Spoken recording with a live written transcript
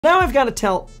Now I've got to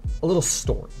tell a little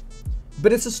story,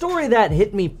 but it's a story that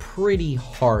hit me pretty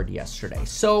hard yesterday.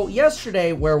 So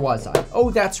yesterday, where was I? Oh,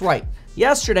 that's right.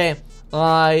 Yesterday,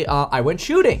 I went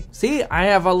shooting. See, I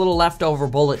have a little leftover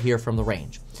bullet here from the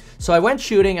range. So I went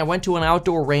shooting. I went to an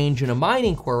outdoor range in a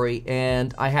mining quarry,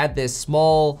 and I had this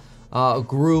small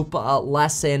group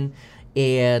lesson,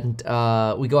 and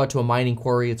we go out to a mining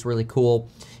quarry. It's really cool,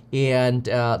 and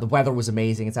the weather was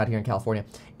amazing. It's out here in California,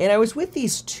 and I was with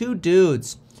these two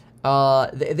dudes.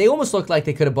 They almost looked like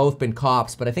they could have both been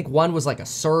cops, but I think one was like a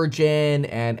surgeon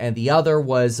and the other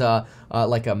was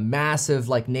like a massive,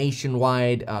 like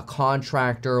nationwide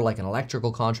contractor, like an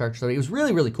electrical contractor. So it was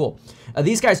really, really cool.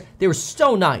 These guys, they were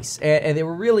so nice and they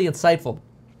were really insightful.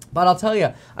 But I'll tell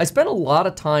you, I spent a lot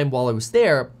of time while I was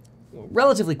there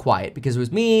relatively quiet because it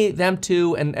was me, them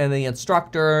two, and the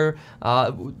instructor,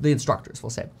 the instructors, we'll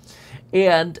say.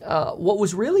 And what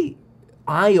was really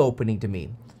eye-opening to me,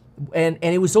 and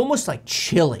it was almost like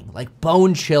chilling, like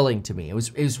bone chilling to me. It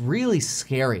was really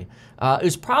scary. It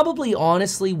was probably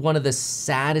honestly one of the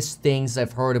saddest things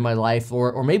I've heard in my life,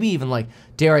 or maybe even like,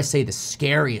 dare I say, the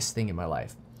scariest thing in my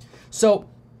life. So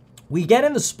we get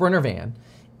in the Sprinter van,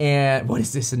 and what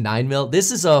is this, a 9mm?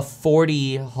 This is a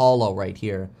 40 hollow right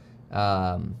here.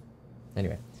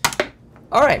 Anyway,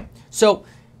 all right. So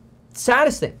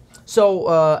saddest thing.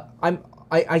 So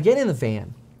I get in the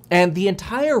van. And the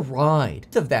entire ride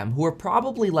of them, who are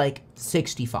probably like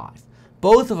 65,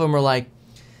 both of them are like,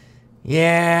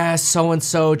 yeah,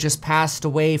 so-and-so just passed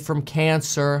away from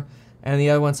cancer. And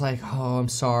the other one's like, oh, I'm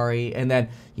sorry. And then,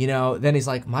 then he's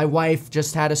like, my wife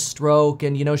just had a stroke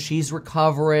and, she's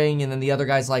recovering. And then the other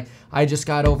guy's like, I just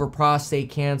got over prostate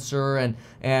cancer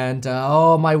and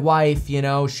oh, my wife,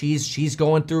 she's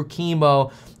going through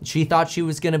chemo. She thought she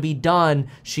was going to be done.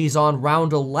 She's on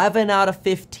round 11 out of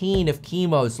 15 of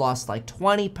chemo's, lost like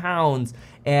 20 pounds.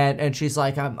 And she's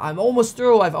like, I'm almost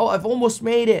through. I've almost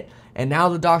made it. And now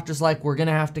the doctor's like, we're going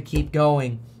to have to keep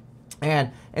going.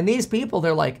 And these people,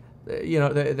 they're like,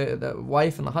 the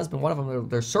wife and the husband, one of them,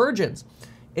 they're surgeons.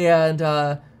 And,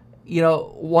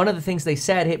 one of the things they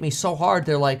said hit me so hard.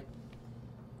 They're like,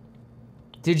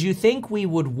 did you think we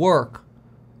would work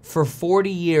for 40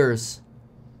 years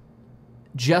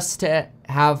just to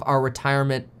have our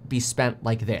retirement be spent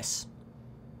like this?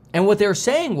 And what they were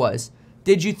saying was,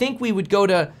 did you think we would go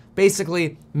to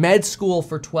basically med school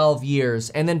for 12 years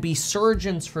and then be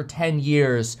surgeons for 10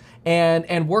 years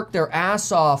and work their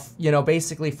ass off,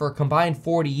 basically for a combined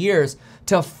 40 years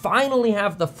to finally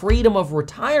have the freedom of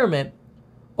retirement,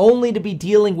 only to be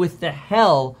dealing with the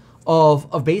hell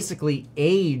of basically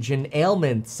age and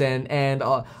ailments and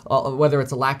whether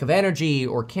it's a lack of energy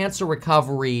or cancer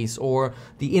recoveries or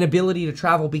the inability to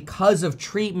travel because of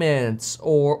treatments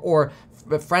or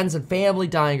friends and family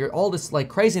dying or all this like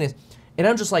craziness. And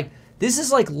I'm just like, this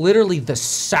is like literally the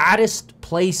saddest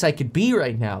place I could be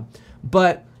right now.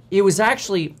 But it was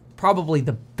actually probably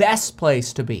the best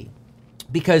place to be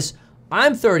because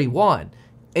I'm 31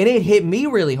 and it hit me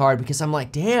really hard because I'm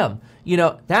like, damn,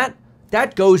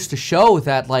 that goes to show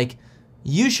that like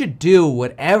you should do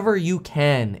whatever you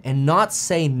can and not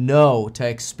say no to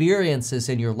experiences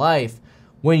in your life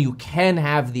when you can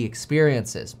have the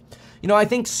experiences. I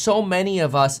think so many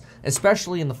of us,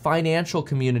 especially in the financial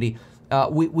community,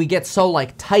 we get so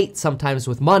like tight sometimes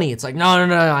with money. It's like, no,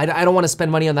 I don't want to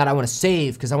spend money on that. I want to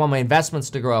save because I want my investments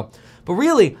to grow. But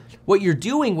really, what you're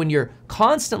doing when you're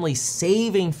constantly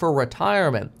saving for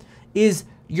retirement is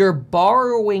you're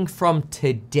borrowing from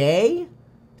today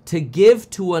to give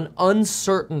to an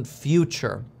uncertain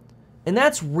future. And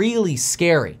that's really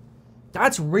scary.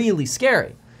 That's really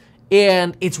scary.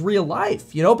 And it's real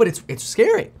life, but it's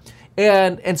scary.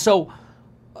 And so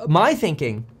my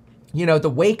thinking, the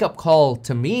wake-up call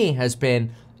to me has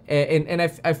been, and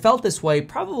I've felt this way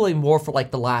probably more for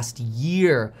like the last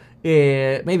year,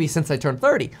 maybe since I turned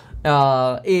 30,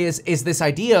 is this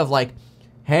idea of like,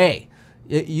 hey,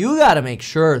 you got to make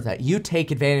sure that you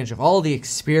take advantage of all the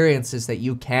experiences that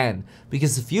you can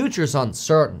because the future's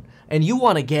uncertain and you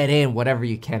want to get in whatever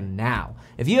you can now.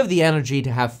 If you have the energy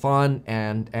to have fun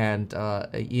and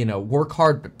work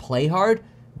hard but play hard,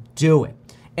 do it.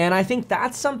 And I think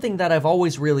that's something that I've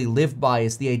always really lived by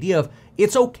is the idea of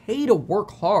it's okay to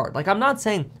work hard. Like, I'm not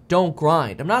saying don't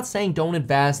grind. I'm not saying don't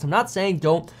invest. I'm not saying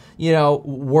don't,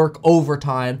 work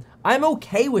overtime. I'm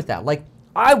okay with that. Like,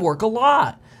 I work a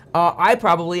lot.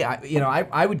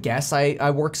 I would guess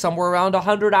I work somewhere around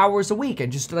 100 hours a week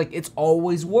and just like, it's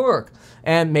always work.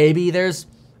 And maybe there's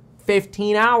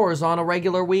 15 hours on a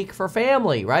regular week for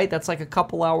family, right? That's like a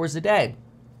couple hours a day.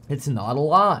 It's not a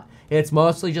lot. It's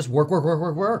mostly just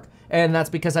work. And that's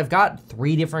because I've got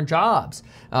 3 different jobs.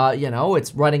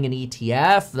 It's running an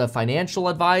ETF, the financial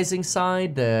advising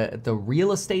side, the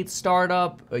real estate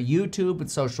startup, YouTube and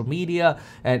social media,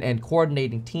 and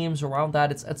coordinating teams around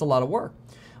that. It's a lot of work.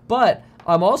 But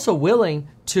I'm also willing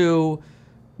to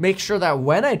make sure that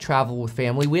when I travel with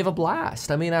family, we have a blast.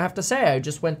 I mean, I have to say, I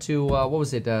just went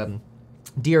to,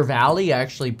 Deer Valley. I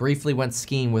actually briefly went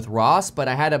skiing with Ross, but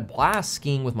I had a blast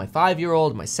skiing with my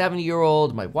 5-year-old, my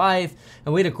 7-year-old, my wife,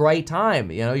 and we had a great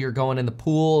time. You're going in the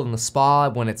pool and the spa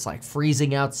when it's like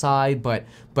freezing outside, but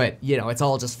it's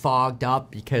all just fogged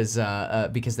up because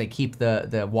they keep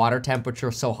the water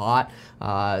temperature so hot,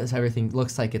 so everything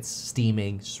looks like it's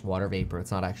steaming. It's just water vapor.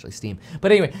 It's not actually steam.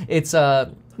 But anyway, it's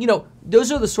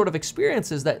those are the sort of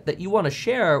experiences that you want to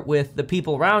share with the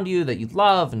people around you that you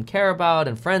love and care about,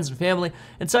 and friends and family.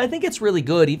 And so I think it's really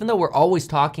good, even though we're always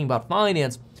talking about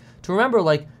finance, to remember,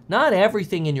 like, not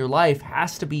everything in your life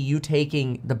has to be you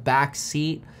taking the back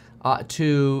seat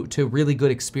to really good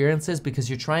experiences because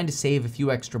you're trying to save a few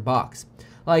extra bucks.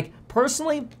 Like,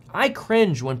 personally, I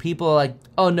cringe when people are like,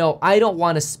 oh no, I don't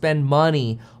want to spend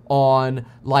money on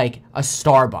like a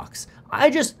Starbucks.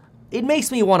 It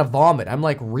makes me want to vomit. I'm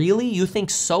like, really? You think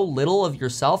so little of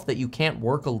yourself that you can't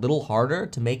work a little harder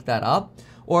to make that up?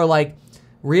 Or like,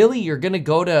 really, you're gonna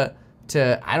go to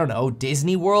I don't know,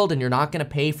 Disney World, and you're not gonna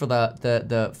pay for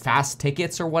the fast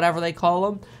tickets or whatever they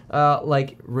call them?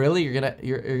 Like, really,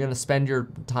 you're gonna spend your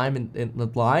time in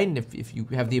the line if you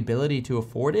have the ability to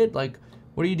afford it? Like,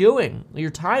 what are you doing? Your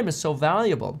time is so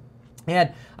valuable.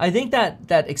 And I think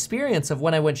that experience of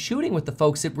when I went shooting with the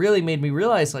folks, it really made me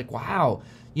realize, like, wow,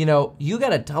 you got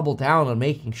to double down on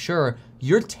making sure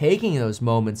you're taking those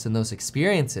moments and those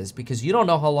experiences, because you don't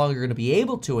know how long you're going to be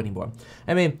able to anymore.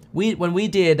 I mean, when we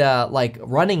did like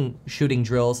running shooting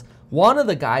drills, one of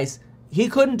the guys, he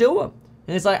couldn't do them.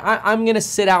 And it's like, I'm going to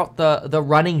sit out the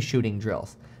running shooting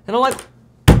drills. And I'm like,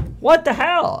 what the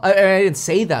hell? I didn't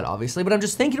say that, obviously, but I'm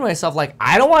just thinking to myself, like,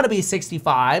 I don't want to be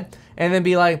 65 and then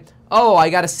be like, oh, I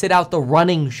got to sit out the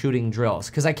running shooting drills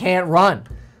because I can't run. And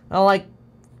I'm like,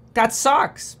 that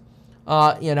sucks.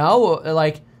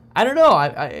 Like, I don't know. I don't know.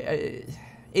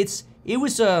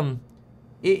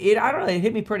 It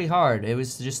hit me pretty hard. It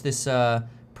was just this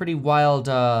pretty wild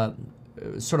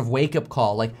sort of wake up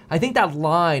call. Like, I think that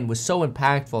line was so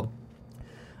impactful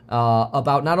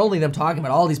about not only them talking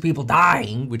about all these people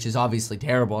dying, which is obviously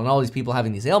terrible, and all these people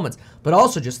having these ailments, but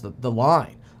also just the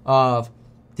line of,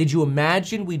 did you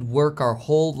imagine we'd work our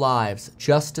whole lives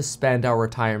just to spend our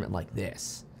retirement like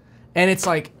this? And it's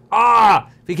like,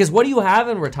 because what do you have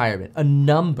in retirement? A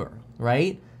number,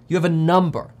 right? You have a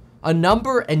number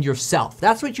and yourself.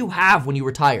 That's what you have when you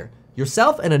retire.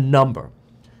 Yourself and a number.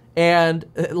 And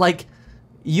like,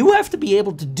 you have to be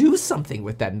able to do something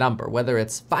with that number, whether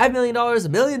it's $5 million, $1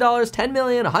 million, $10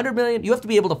 million, $100 million. You have to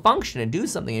be able to function and do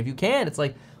something. If you can't, it's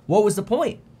like, what was the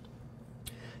point?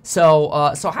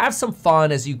 So have some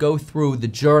fun as you go through the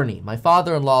journey. My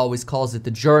father-in-law always calls it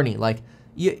the journey. Like,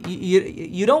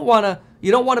 you don't want to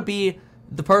be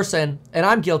the person, and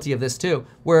I'm guilty of this too,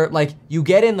 where like you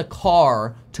get in the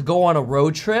car to go on a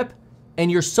road trip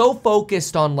and you're so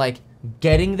focused on like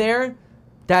getting there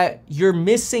that you're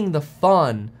missing the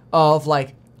fun of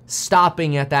like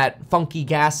stopping at that funky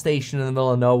gas station in the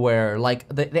middle of nowhere, like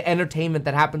the entertainment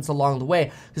that happens along the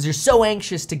way, because you're so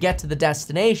anxious to get to the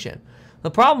destination.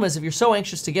 The problem is, if you're so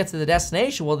anxious to get to the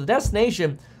destination, well, the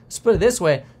destination, let's put it this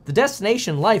way, the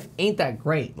destination life ain't that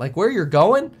great. Like, where you're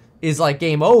going is like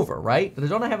game over, right?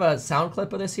 Don't I have a sound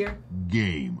clip of this here?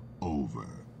 Game over.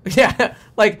 Yeah,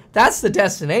 like, that's the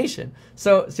destination.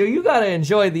 So you gotta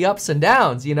enjoy the ups and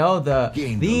downs, Gained the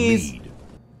lead.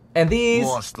 And these.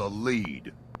 Lost the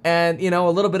lead. And, a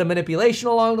little bit of manipulation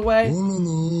along the way.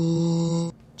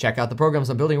 Check out the programs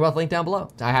on Building Wealth, link down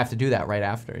below. I have to do that right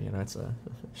after, it's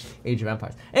Age of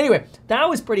Empires. Anyway, that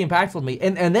was pretty impactful to me.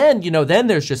 And then, then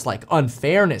there's just like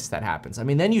unfairness that happens. I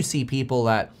mean, then you see people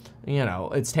that,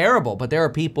 it's terrible, but there are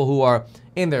people who are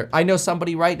in there. I know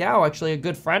somebody right now, actually a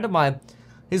good friend of mine,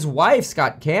 his wife's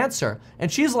got cancer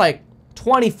and she's like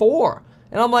 24.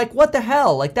 And I'm like, what the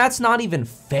hell? Like, that's not even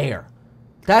fair.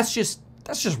 That's just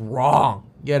wrong,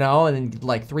 and then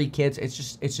like 3 kids.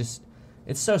 It's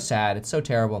so sad. It's so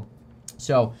terrible.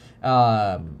 So,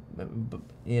 so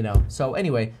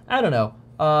anyway, I don't know.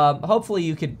 Hopefully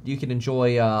you could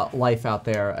enjoy life out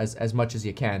there as much as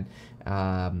you can.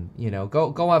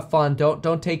 Go have fun.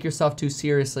 Don't take yourself too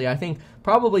seriously. I think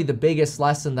probably the biggest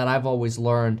lesson that I've always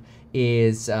learned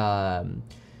is,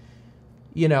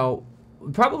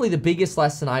 probably the biggest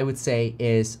lesson I would say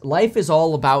is life is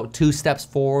all about 2 steps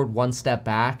forward, 1 step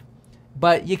back.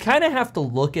 But you kind of have to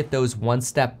look at those 1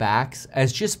 step backs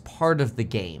as just part of the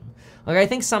game. Like, I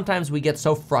think sometimes we get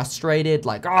so frustrated,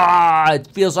 like, it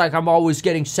feels like I'm always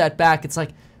getting set back. It's like,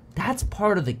 that's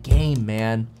part of the game,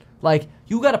 man. Like,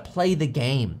 you got to play the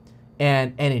game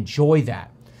and enjoy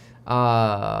that.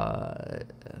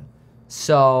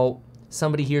 So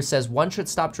somebody here says, one should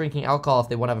stop drinking alcohol if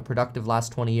they want to have a productive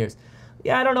last 20 years.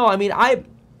 Yeah, I don't know. I mean, I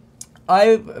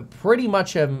pretty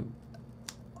much am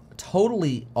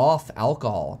totally off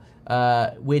alcohol.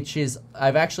 Which is,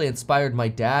 I've actually inspired my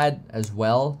dad as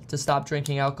well to stop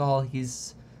drinking alcohol.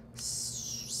 He's,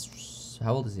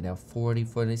 how old is he now? 40,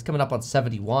 he's coming up on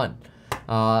 71.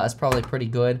 That's probably pretty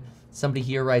good. Somebody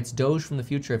here writes, Doge from the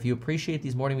future, if you appreciate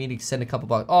these morning meetings, send a couple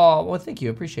bucks. Oh, well, thank you,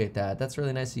 appreciate that. That's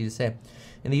really nice of you to say.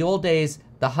 In the old days,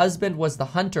 the husband was the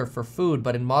hunter for food,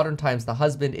 but in modern times, the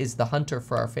husband is the hunter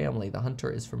for our family. The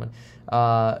hunter is for money.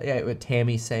 Yeah,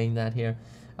 Tammy saying that here.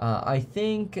 I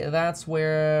think that's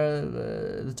where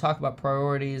the talk about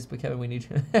priorities, but Kevin, we need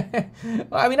to.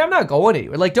 I mean, I'm not going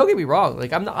anywhere. Like, don't get me wrong.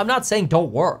 Like, I'm not saying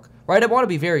don't work, right? I want to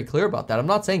be very clear about that. I'm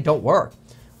not saying don't work.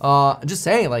 I'm just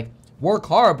saying, like, work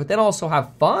hard, but then also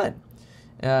have fun.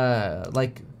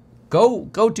 Like, go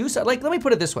do something. Like, let me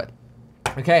put it this way,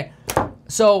 okay?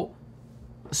 So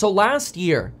last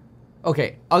year,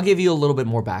 okay, I'll give you a little bit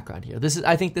more background here.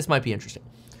 I think this might be interesting.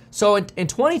 So in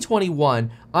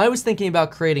 2021, I was thinking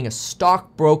about creating a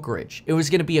stock brokerage. It was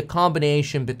going to be a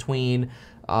combination between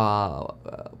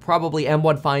probably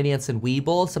M1 Finance and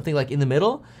Webull, something like in the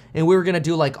middle. And we were going to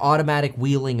do like automatic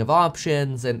wheeling of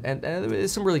options and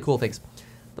some really cool things.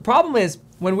 The problem is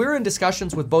when we were in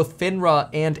discussions with both FINRA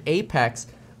and Apex,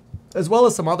 as well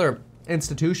as some other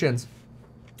institutions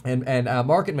and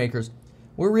market makers,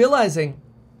 we're realizing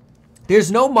there's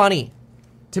no money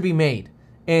to be made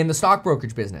in the stock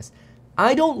brokerage business.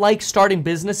 I don't like starting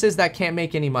businesses that can't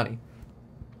make any money.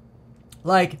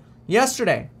 Like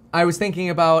yesterday, I was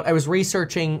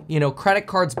researching, credit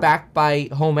cards backed by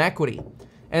home equity.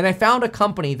 And I found a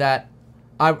company that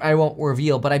I won't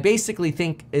reveal, but I basically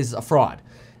think is a fraud.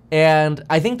 And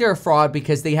I think they're a fraud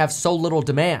because they have so little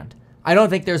demand. I don't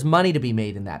think there's money to be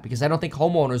made in that because I don't think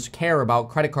homeowners care about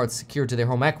credit cards secured to their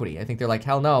home equity. I think they're like,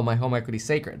 hell no, my home equity's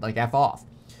sacred, like F off.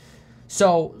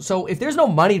 So if there's no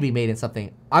money to be made in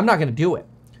something, I'm not going to do it.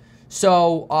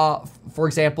 So, for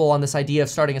example, on this idea of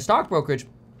starting a stock brokerage,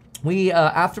 we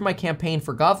after my campaign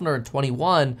for governor in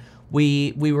 21,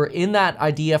 we were in that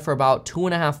idea for about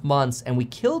 2.5 months, and we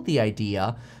killed the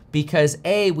idea because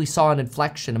we saw a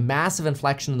massive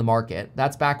inflection in the market.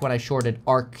 That's back when I shorted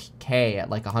ARK-K at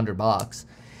like $100.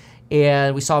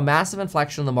 And we saw a massive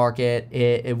inflection in the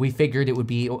market. We figured it would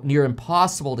be near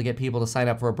impossible to get people to sign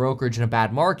up for a brokerage in a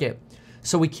bad market.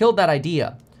 So we killed that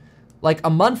idea. Like a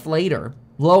month later,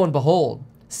 lo and behold,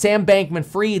 Sam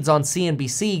Bankman-Fried's on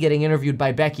CNBC getting interviewed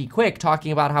by Becky Quick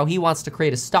talking about how he wants to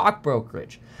create a stock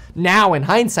brokerage. Now, in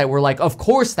hindsight, we're like, of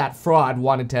course that fraud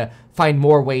wanted to find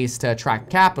more ways to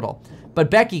attract capital. But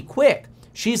Becky Quick,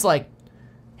 she's like,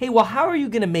 hey, well, how are you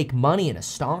going to make money in a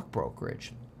stock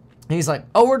brokerage? And he's like,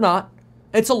 oh, we're not.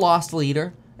 It's a lost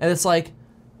leader. And it's like,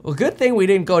 well, good thing we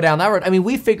didn't go down that road. I mean,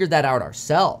 we figured that out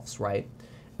ourselves, right?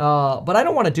 But I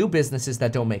don't want to do businesses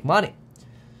that don't make money.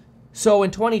 So in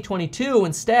 2022,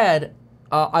 instead,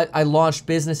 I launched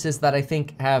businesses that I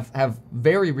think have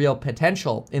very real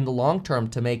potential in the long term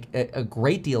to make a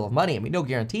great deal of money. I mean, no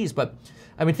guarantees, but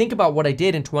I mean, think about what I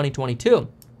did in 2022.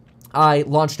 I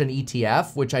launched an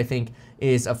ETF, which I think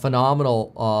is a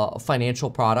phenomenal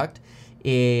financial product.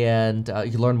 And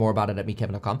you can learn more about it at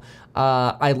mekevin.com.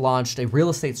 I launched a real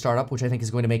estate startup, which I think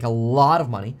is going to make a lot of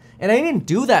money. And I didn't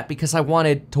do that because I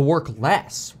wanted to work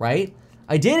less, right?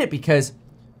 I did it because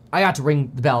I got to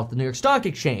ring the bell at the New York Stock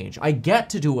Exchange. I get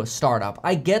to do a startup.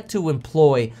 I get to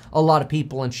employ a lot of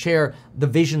people and share the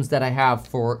visions that I have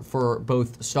for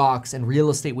both stocks and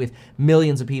real estate with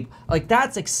millions of people. Like,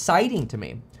 that's exciting to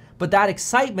me. But that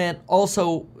excitement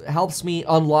also helps me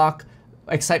unlock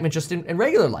excitement just in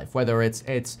regular life, whether it's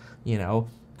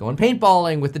going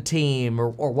paintballing with the team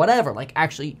or whatever. Like,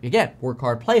 actually, again, work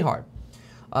hard, play hard.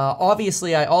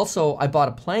 Obviously, I bought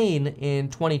a plane in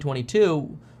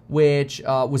 2022, which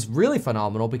was really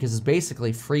phenomenal because it's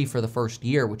basically free for the first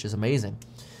year, which is amazing,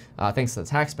 thanks to the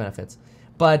tax benefits.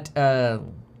 But a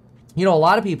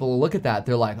lot of people look at that,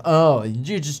 they're like, oh,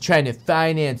 you're just trying to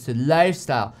finance the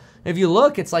lifestyle. If you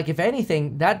look, it's like, if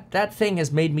anything, that thing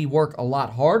has made me work a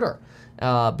lot harder.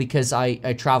 Because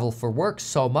I travel for work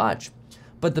so much.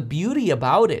 But the beauty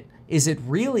about it is it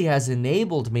really has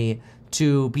enabled me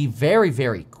to be very,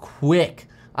 very quick.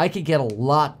 I could get a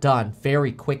lot done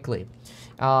very quickly.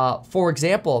 For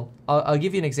example, I'll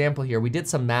give you an example here. We did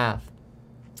some math.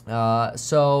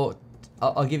 So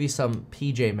I'll give you some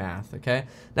PJ math, okay?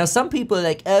 Now, some people are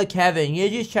like, oh, Kevin, you're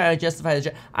just trying to justify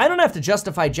the I don't have to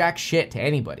justify jack shit to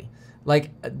anybody.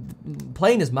 Like,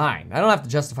 plane is mine. I don't have to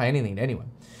justify anything to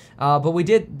anyone. But we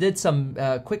did some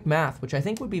quick math, which I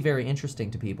think would be very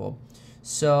interesting to people.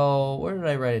 So, where did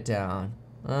I write it down?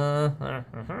 I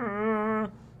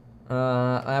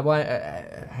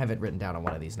have it written down on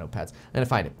one of these notepads. I'm gonna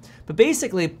find it. But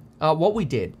basically, what we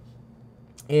did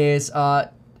is,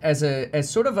 as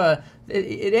sort of a,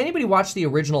 did anybody watch the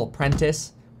original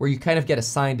Apprentice, where you kind of get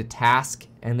assigned a task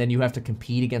and then you have to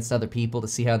compete against other people to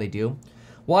see how they do?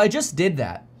 Well, I just did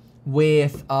that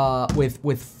with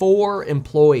 4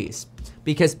 employees,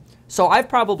 because so I've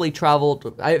probably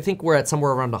traveled, I think we're at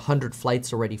somewhere around 100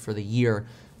 flights already for the year.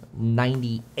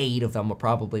 98 of them are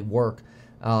probably work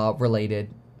related,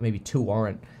 maybe 2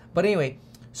 aren't. But anyway,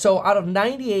 so out of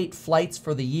 98 flights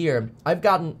for the year, I've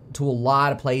gotten to a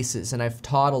lot of places and I've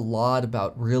taught a lot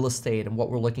about real estate and what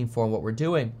we're looking for and what we're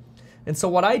doing. And so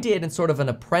what I did in sort of an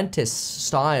apprentice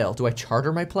style, do I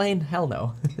charter my plane? Hell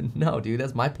no. No, dude,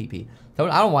 that's my PP.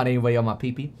 I don't want anybody on my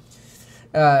PP.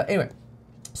 Anyway,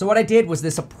 so what I did was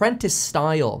this apprentice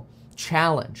style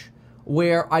challenge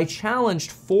where I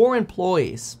challenged 4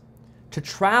 employees to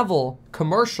travel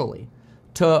commercially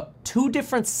to 2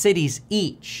 different cities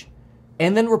each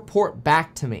and then report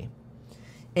back to me.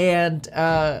 And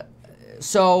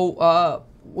so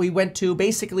we went to,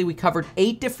 basically we covered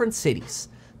 8 different cities.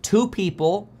 2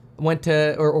 people went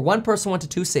to, or 1 person went to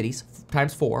 2 cities,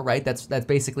 times 4, right? That's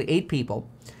basically 8 people.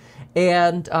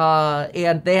 And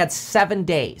they had 7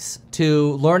 days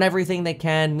to learn everything they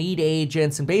can, meet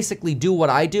agents, and basically do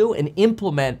what I do and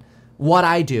implement what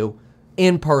I do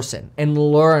in person and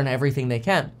learn everything they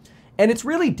can. And it's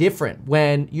really different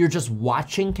when you're just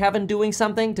watching Kevin doing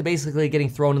something to basically getting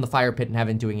thrown in the fire pit and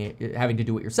having to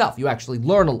do it yourself. You actually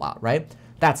learn a lot, right?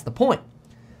 That's the point.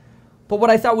 But what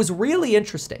I thought was really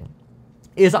interesting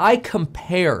is I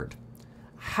compared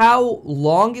how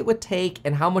long it would take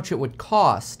and how much it would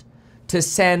cost to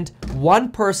send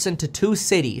 1 person to 2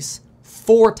 cities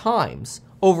 4 times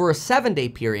over a 7-day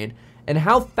period, and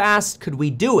how fast could we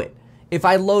do it if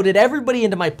I loaded everybody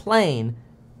into my plane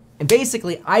and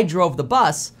basically I drove the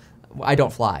bus. I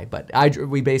don't fly, but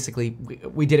we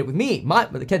did it with me,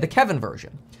 the Kevin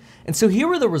version. And so here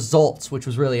were the results, which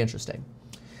was really interesting.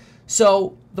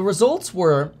 So the results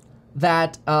were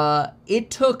that it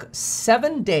took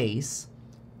 7 days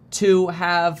to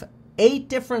have 8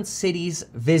 different cities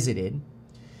visited.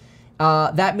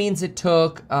 That means it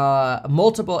took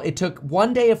it took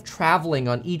 1 day of traveling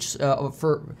on each,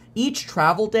 for each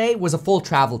travel day was a full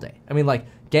travel day. I mean, like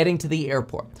getting to the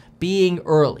airport, being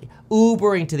early,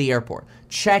 Ubering to the airport,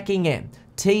 checking in,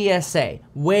 TSA,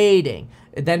 waiting,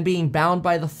 then being bound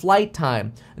by the flight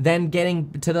time, then getting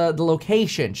to the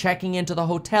location, checking into the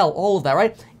hotel, all of that,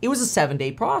 right? It was a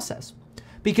 7-day process.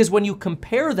 Because when you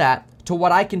compare that to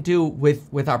what I can do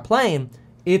with our plane,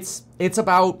 it's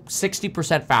about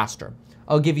 60% faster.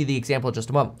 I'll give you the example in just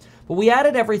a moment. But we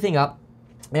added everything up,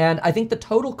 and I think the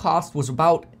total cost was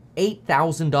about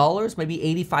 $8,000, maybe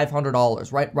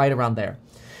 $8,500, right around there,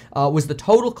 was the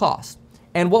total cost.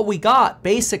 And what we got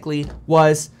basically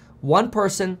was 1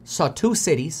 person saw 2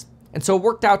 cities, and so it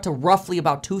worked out to roughly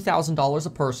about $2,000 a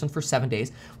person for 7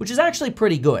 days, which is actually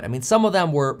pretty good. I mean, some of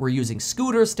them were using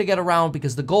scooters to get around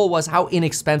because the goal was how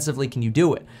inexpensively can you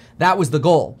do it? That was the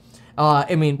goal.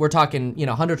 I mean, we're talking,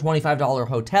 $125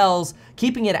 hotels,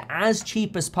 keeping it as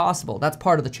cheap as possible. That's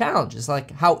part of the challenge. It's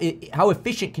like how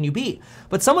efficient can you be?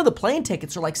 But some of the plane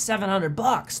tickets are like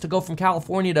 $700 to go from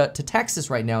California to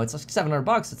Texas right now. It's like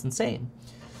 $700. It's insane.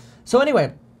 So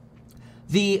anyway,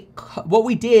 what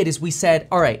we did is we said,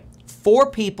 all right, 4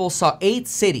 people saw 8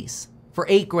 cities for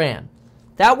 $8 grand.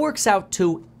 That works out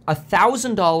to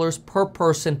 $1,000 per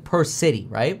person per city,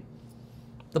 right?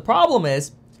 The problem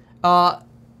is,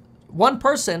 1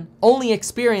 person only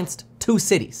experienced 2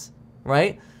 cities,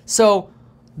 right? So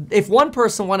if 1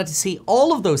 person wanted to see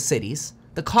all of those cities,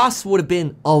 the costs would have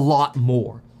been a lot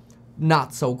more.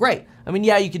 Not so great. I mean,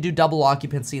 yeah, you could do double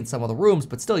occupancy in some of the rooms,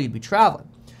 but still you'd be traveling.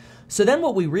 So then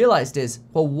what we realized is,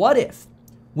 well, what if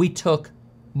we took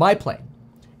my plane?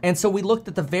 And so we looked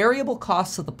at the variable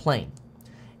costs of the plane.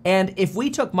 And if we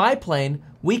took my plane,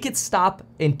 we could stop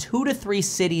in 2 to 3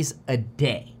 cities a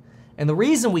day. And the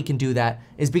reason we can do that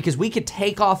is because we could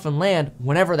take off and land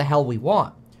whenever the hell we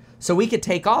want. So we could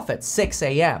take off at 6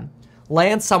 a.m.,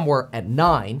 land somewhere at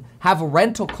 9, have a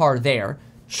rental car there,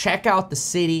 check out the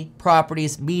city,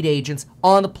 properties, meet agents,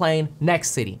 on the plane,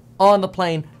 next city, on the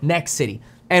plane, next city.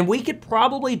 And we could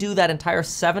probably do that entire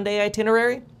 7-day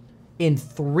itinerary in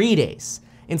 3 days,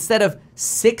 instead of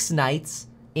 6 nights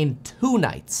in 2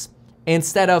 nights.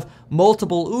 instead of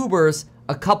multiple Ubers,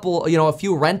 a couple, a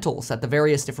few rentals at the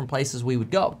various different places we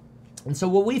would go. And so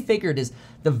what we figured is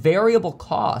the variable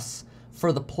costs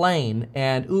for the plane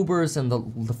and Ubers and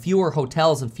the fewer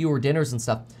hotels and fewer dinners and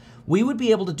stuff, we would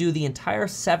be able to do the entire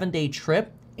 7-day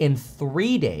trip in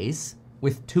 3 days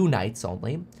with 2 nights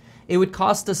only. It would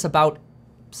cost us about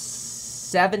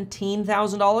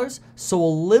 $17,000, so a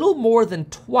little more than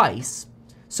twice.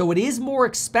 So it is more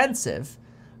expensive.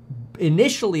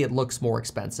 Initially, it looks more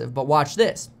expensive, but watch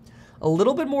this. A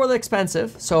little bit more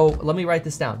expensive. So let me write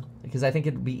this down because I think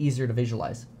it'd be easier to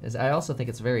visualize. As I also think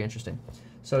it's very interesting.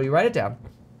 So you write it down.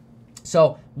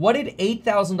 So what did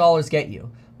 $8,000 get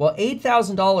you? Well,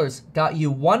 $8,000 got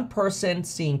you one person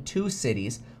seeing 2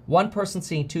 cities, one person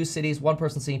seeing 2 cities, one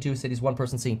person seeing 2 cities, one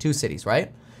person seeing 2 cities,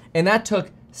 right? And that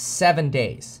took 7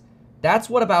 days. That's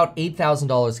what about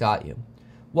 $8,000 got you.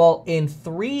 Well, in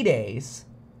 3 days,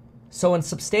 so in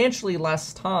substantially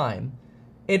less time,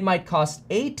 it might cost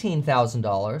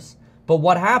 $18,000. But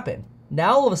what happened?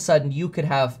 Now all of a sudden you could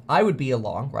have, I would be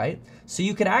along, right? So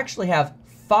you could actually have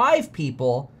 5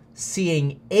 people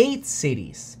seeing 8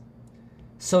 cities.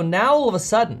 So now all of a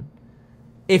sudden,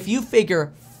 if you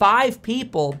figure 5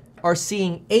 people are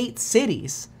seeing 8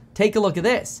 cities, take a look at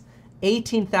this.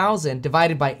 18,000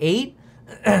 divided by 8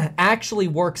 actually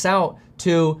works out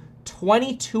to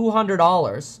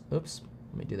 $2,200. Oops,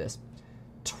 let me do this.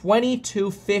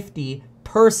 $2,250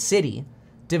 per city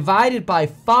divided by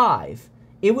 5.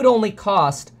 It would only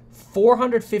cost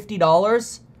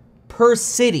 $450 per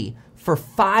city for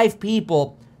 5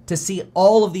 people to see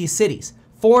all of these cities.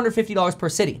 $450 per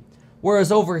city.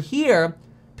 Whereas over here,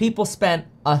 people spent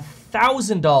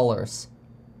 $1,000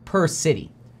 per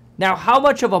city. Now, how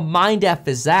much of a mind F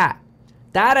is that?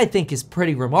 That, I think, is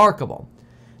pretty remarkable.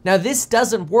 Now, this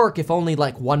doesn't work if only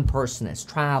like one person is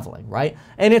traveling, right?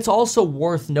 And it's also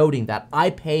worth noting that I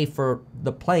pay for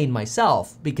the plane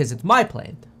myself because it's my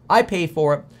plane. I pay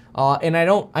for it, and I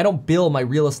don't bill my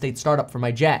real estate startup for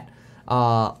my jet.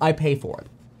 I pay for it,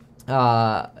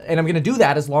 and I'm gonna do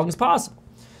that as long as possible.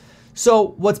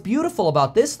 So what's beautiful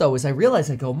about this, though, is I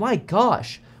realize, I go, my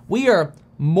gosh, we are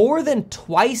more than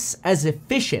twice as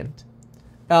efficient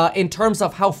in terms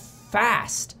of how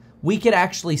fast we could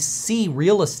actually see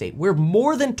real estate. We're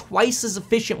more than twice as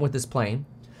efficient with this plane.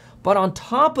 But on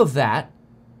top of that,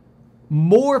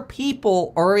 more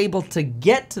people are able to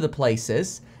get to the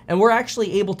places, and we're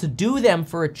actually able to do them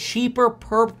for a cheaper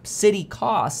per city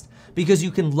cost because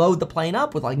you can load the plane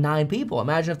up with like 9 people.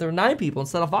 Imagine if there were 9 people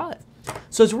instead of 5.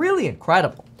 So it's really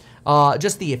incredible.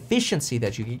 Just the efficiency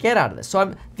that you can get out of this.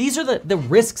 So these are the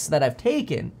risks that I've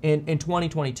taken in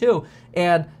 2022.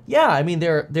 And yeah, I mean,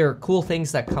 there are cool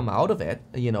things that come out of it.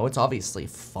 You know, it's obviously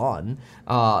fun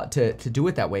to do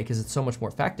it that way because it's so much more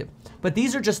effective. But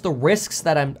these are just the risks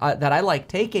that I like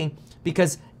taking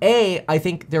because A, I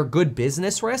think they're good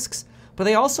business risks, but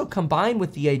they also combine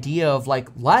with the idea of like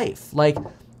life. Like,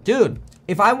 dude,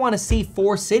 if I want to see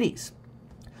 4 cities,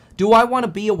 do I want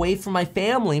to be away from my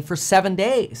family for 7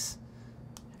 days?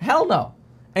 Hell no.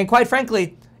 And quite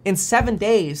frankly, in 7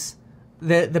 days,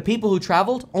 the people who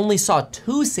traveled only saw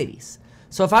 2 cities.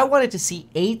 So if I wanted to see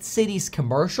 8 cities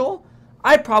commercial,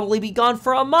 I'd probably be gone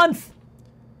for a month.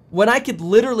 When I could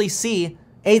literally see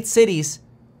 8 cities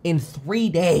in 3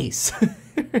 days,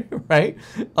 right?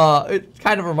 It's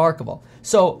kind of remarkable.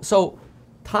 So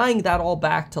tying that all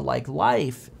back to like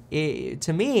life,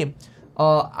 to me,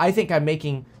 I think I'm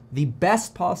making the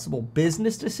best possible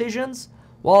business decisions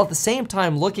while at the same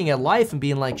time looking at life and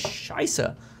being like,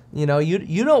 scheisse, you know,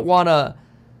 you don't want to,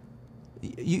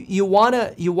 you want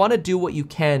to do what you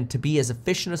can to be as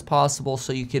efficient as possible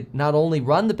so you could not only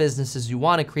run the businesses you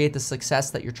want to create the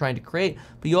success that you're trying to create,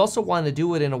 but you also want to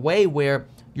do it in a way where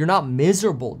you're not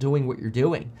miserable doing what you're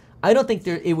doing. I don't think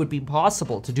it would be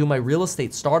possible to do my real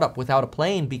estate startup without a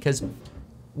plane because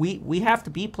we have to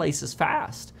be places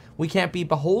fast. We can't be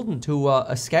beholden to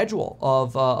a schedule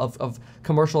of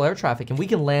commercial air traffic, and we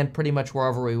can land pretty much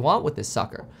wherever we want with this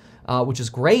sucker, which is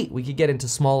great. We could get into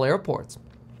small airports.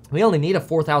 We only need a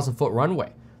 4,000-foot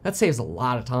runway. That saves a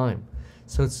lot of time.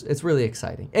 So it's really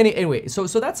exciting. Anyway, so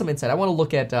that's some insight. I want to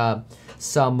look at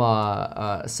some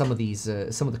of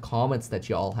the comments that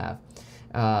y'all have.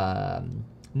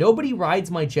 Nobody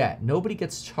rides my jet. Nobody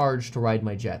gets charged to ride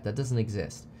my jet. That doesn't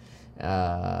exist.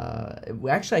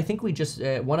 Actually, I think we just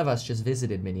one of us just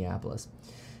visited Minneapolis.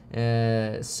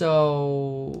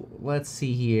 So let's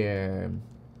see here.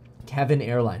 Kevin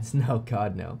Airlines. No,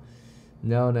 God, no.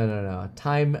 No.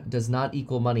 Time does not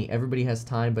equal money. Everybody has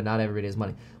time, but not everybody has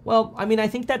money. Well, I mean, I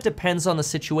think that depends on the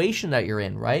situation that you're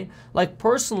in, right? Like,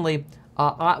 personally,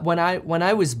 When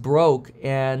I was broke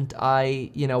and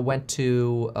I, went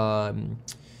to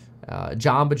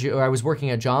Jamba Juice, or I was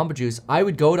working at Jamba Juice, I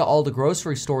would go to all the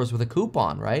grocery stores with a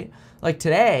coupon, right? Like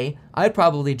today, I'd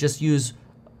probably just use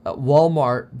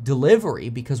Walmart delivery,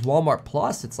 because Walmart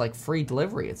Plus, it's like free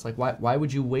delivery. It's like, why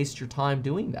would you waste your time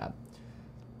doing that?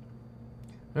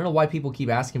 I don't know why people keep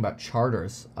asking about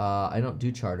charters. I don't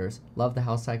do charters. Love the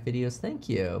house hack videos. Thank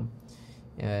you.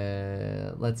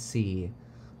 Let's see.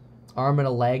 Arm and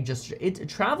a leg. Just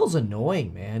travel's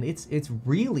annoying, man. It's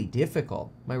really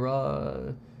difficult.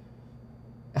 Your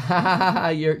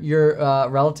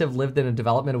relative lived in a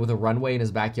development with a runway in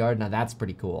his backyard. Now that's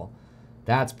pretty cool.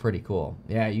 That's pretty cool.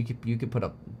 Yeah, you could put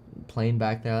a plane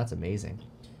back there. That's amazing.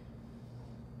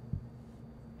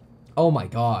 Oh my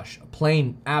gosh, a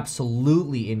plane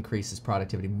absolutely increases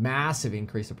productivity. Massive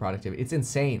increase of productivity. It's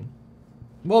insane.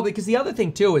 Well, because the other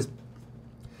thing too is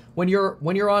when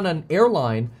you're on an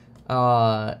airline,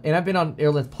 and I've been on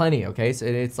airlines plenty, okay? So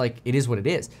it's like, it is what it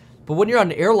is. But when you're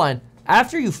on an airline,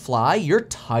 after you fly, you're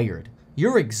tired.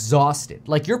 You're exhausted.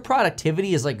 Like your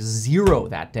productivity is like 0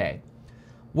 that day.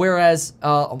 Whereas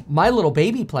my little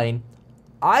baby plane,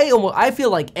 I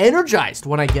feel like energized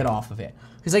when I get off of it.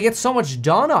 Because I get so much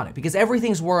done on it, because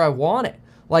everything's where I want it.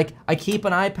 Like, I keep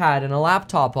an iPad and a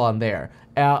laptop on there.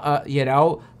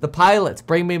 The pilots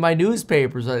bring me my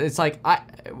newspapers. It's like, I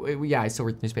still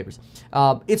read newspapers.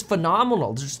 It's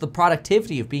phenomenal, just the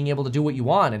productivity of being able to do what you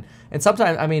want. And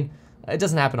sometimes, I mean, it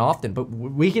doesn't happen often, but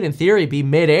we can, in theory, be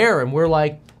midair, and we're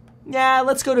like, yeah,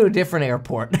 let's go to a different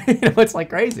airport. It's like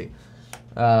crazy.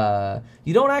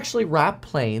 You don't actually wrap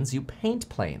planes, you paint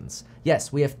planes.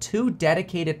 Yes, we have 2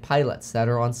 dedicated pilots that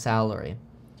are on salary.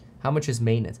 How much is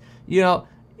maintenance?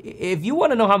 If you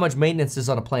want to know how much maintenance is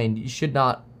on a plane, you should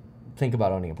not think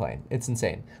about owning a plane. It's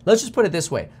insane. Let's just put it this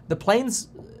way. The plane's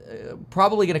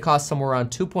probably going to cost somewhere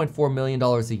around $2.4 million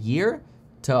a year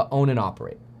to own and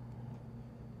operate.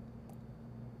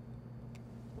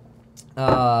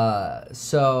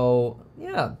 So,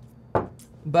 yeah.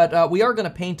 But we are going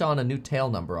to paint on a new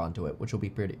tail number onto it, which will be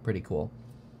pretty cool.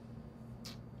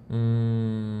 Just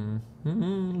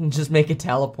make a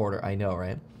teleporter. I know,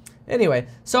 right? Anyway,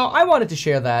 so I wanted to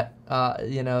share that.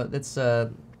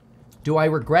 Do I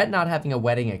regret not having a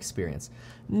wedding experience?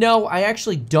 No, I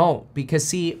actually don't. Because,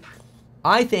 see,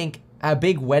 I think a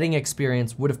big wedding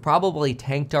experience would have probably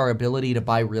tanked our ability to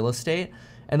buy real estate.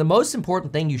 And the most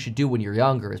important thing you should do when you're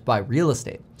younger is buy real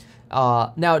estate.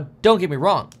 Now, don't get me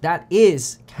wrong. That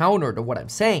is counter to what I'm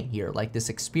saying here, like this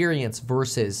experience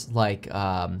versus like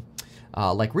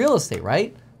real estate,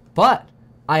 right? But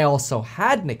I also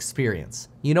had an experience.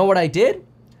 You know what I did?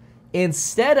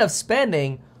 Instead of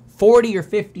spending 40 or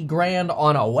 50 grand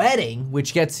on a wedding,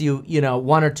 which gets you,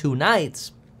 1 or 2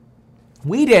 nights,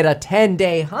 we did a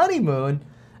 10-day honeymoon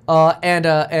and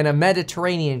a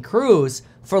Mediterranean cruise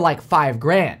for like 5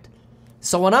 grand.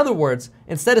 So in other words,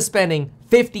 instead of spending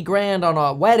 50 grand on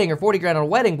a wedding or 40 grand on a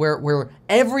wedding where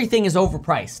everything is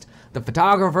overpriced, the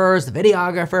photographers, the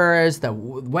videographers, the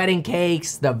wedding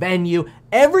cakes, the venue,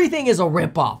 everything is a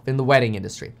ripoff in the wedding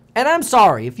industry. And I'm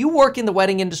sorry, if you work in the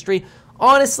wedding industry,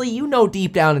 honestly, you know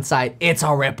deep down inside, it's a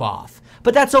ripoff.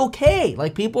 But that's okay,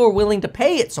 like people are willing to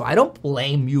pay it, so I don't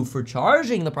blame you for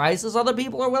charging the prices. Other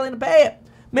people are willing to pay it.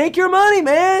 Make your money,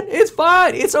 man, it's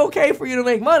fine. It's okay for you to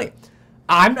make money.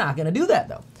 I'm not gonna do that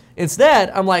though. Instead,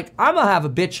 I'm like, I'm gonna have a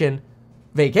bitchin'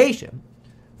 vacation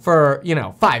for,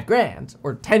 5 grand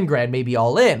or 10 grand, maybe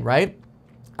all in, right?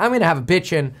 I'm gonna have a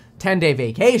bitchin' 10-day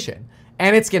vacation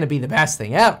and it's gonna be the best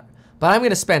thing ever. But I'm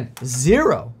gonna spend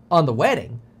 0 on the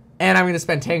wedding and I'm gonna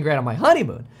spend 10 grand on my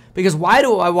honeymoon. Because why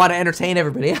do I wanna entertain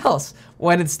everybody else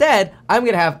when instead I'm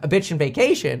gonna have a bitchin'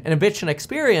 vacation and a bitchin'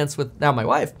 experience with now my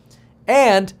wife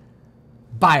and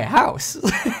buy a house.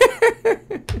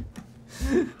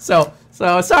 So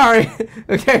sorry,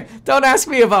 okay? Don't ask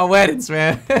me about weddings,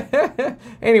 man.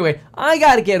 Anyway, I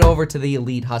gotta get over to the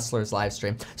Elite Hustlers live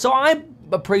stream. So I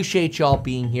appreciate y'all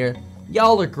being here.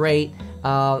 Y'all are great.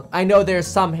 I know there's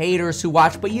some haters who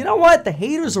watch, but you know what? The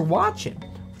haters are watching,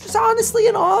 which is honestly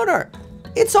an honor.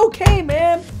 It's okay,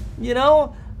 man.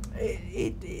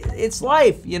 It's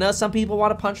life. Some people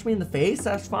want to punch me in the face.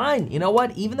 That's fine. You know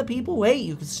what? Even the people who hate,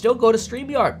 you can still go to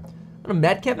StreamYard. Go to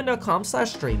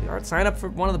medkevin.com/StreamYard. Sign up for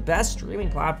one of the best streaming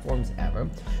platforms ever.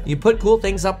 You put cool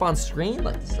things up on screen,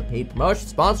 like this is a paid promotion,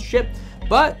 sponsorship.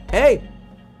 But hey,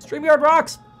 StreamYard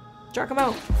rocks. Check them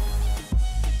out.